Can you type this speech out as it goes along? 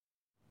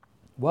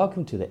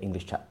Welcome to the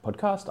English Chat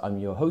podcast. I'm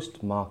your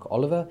host, Mark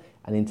Oliver,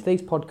 and in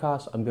today's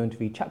podcast, I'm going to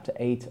read Chapter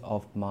 8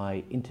 of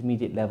my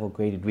intermediate level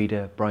graded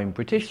reader, Brian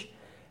British.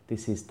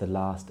 This is the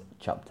last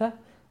chapter.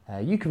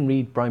 You can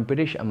read Brian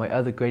British and my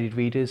other graded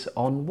readers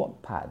on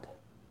Wattpad.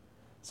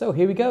 So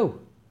here we go.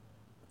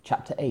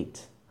 Chapter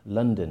 8,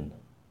 London,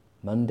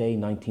 Monday,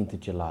 19th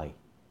of July.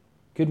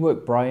 Good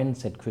work, Brian,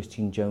 said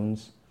Christine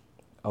Jones.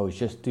 I was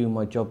just doing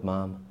my job,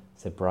 ma'am,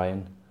 said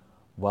Brian.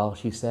 Well,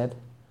 she said,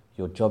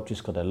 your job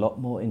just got a lot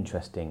more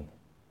interesting.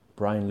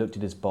 Brian looked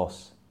at his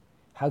boss.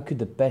 How could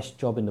the best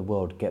job in the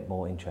world get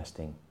more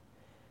interesting?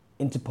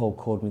 Interpol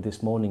called me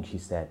this morning, she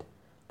said.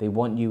 They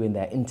want you in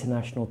their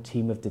international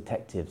team of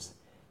detectives.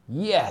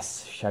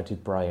 Yes,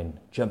 shouted Brian,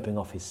 jumping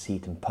off his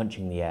seat and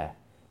punching the air.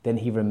 Then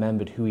he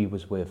remembered who he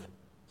was with.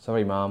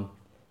 Sorry, ma'am.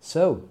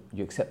 So,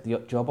 you accept the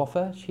job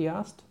offer? She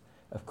asked.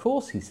 Of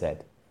course, he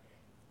said.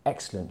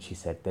 Excellent, she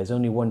said. There's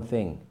only one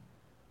thing.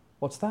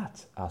 What's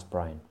that? Asked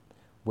Brian.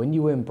 When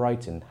you were in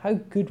Brighton, how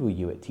good were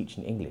you at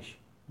teaching English?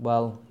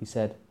 Well, he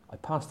said, I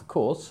passed the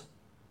course.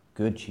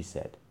 Good, she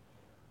said.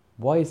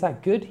 Why is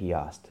that good? He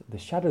asked. The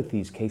Shadow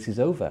Thieves case is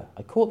over.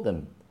 I caught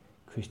them.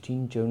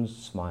 Christine Jones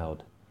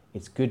smiled.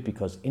 It's good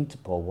because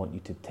Interpol want you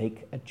to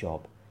take a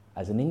job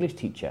as an English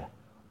teacher.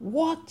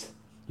 What?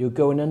 You're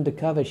going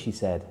undercover, she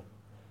said.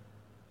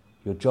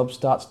 Your job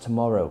starts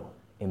tomorrow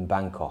in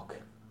Bangkok.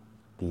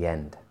 The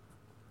end.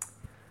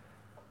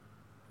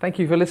 Thank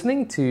you for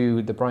listening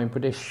to the Brian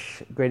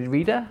British Graded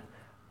Reader.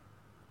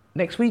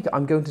 Next week,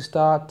 I'm going to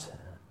start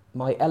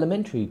my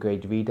elementary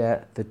graded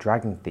reader, The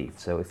Dragon Thief.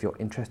 So if you're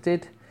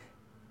interested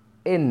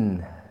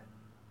in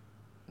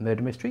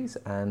murder mysteries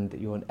and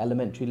you're an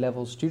elementary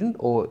level student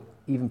or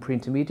even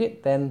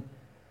pre-intermediate, then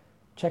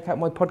check out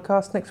my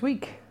podcast next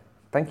week.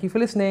 Thank you for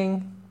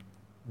listening.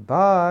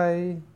 Bye.